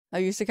I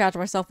used to catch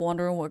myself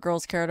wondering what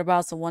girls cared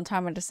about, so one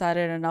time I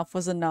decided enough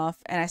was enough,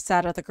 and I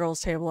sat at the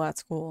girls' table at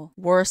school.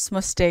 Worst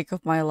mistake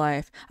of my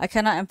life. I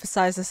cannot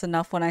emphasize this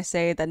enough when I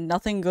say that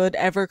nothing good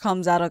ever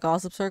comes out of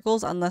gossip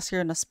circles unless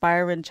you're an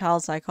aspiring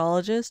child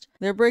psychologist.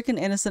 They're breaking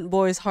innocent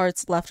boys'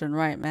 hearts left and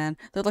right, man.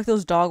 They're like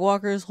those dog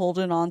walkers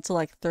holding on to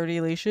like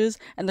 30 leashes,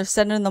 and they're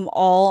sending them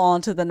all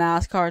onto the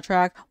NASCAR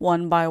track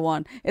one by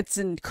one. It's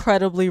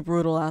incredibly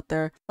brutal out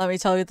there. Let me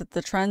tell you that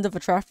the trend of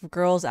attractive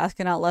girls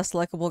asking out less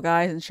likable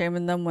guys and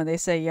shaming them when they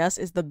say yes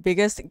is the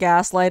biggest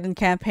gaslighting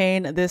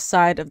campaign this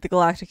side of the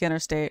galactic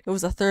interstate. It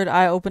was a third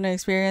eye-opening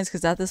experience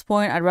because at this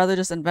point I'd rather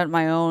just invent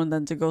my own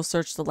than to go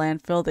search the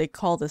landfill they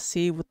call the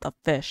sea with the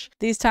fish.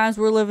 These times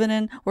we're living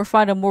in, we're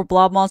finding more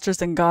blob monsters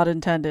than God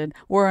intended.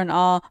 We're in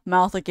awe,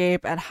 mouth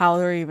agape at how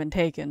they're even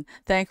taken.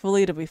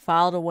 Thankfully to be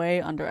filed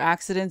away under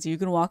accidents you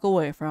can walk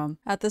away from.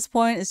 At this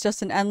point it's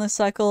just an endless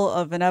cycle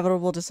of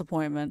inevitable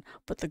disappointment.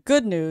 But the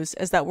good news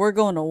is that we're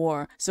going to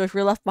war, so if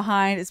you're left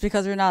behind it's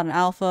because you're not an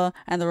alpha,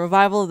 and the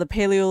revival of the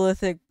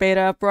Paleolithic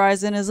beta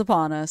uprising is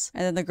upon us,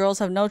 and then the girls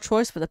have no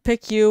choice but to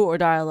pick you or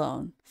die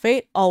alone.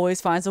 Fate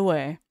always finds a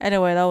way.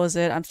 Anyway, that was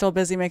it. I'm still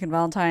busy making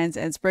valentines,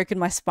 and it's breaking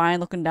my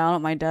spine looking down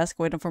at my desk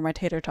waiting for my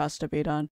tater tots to be done.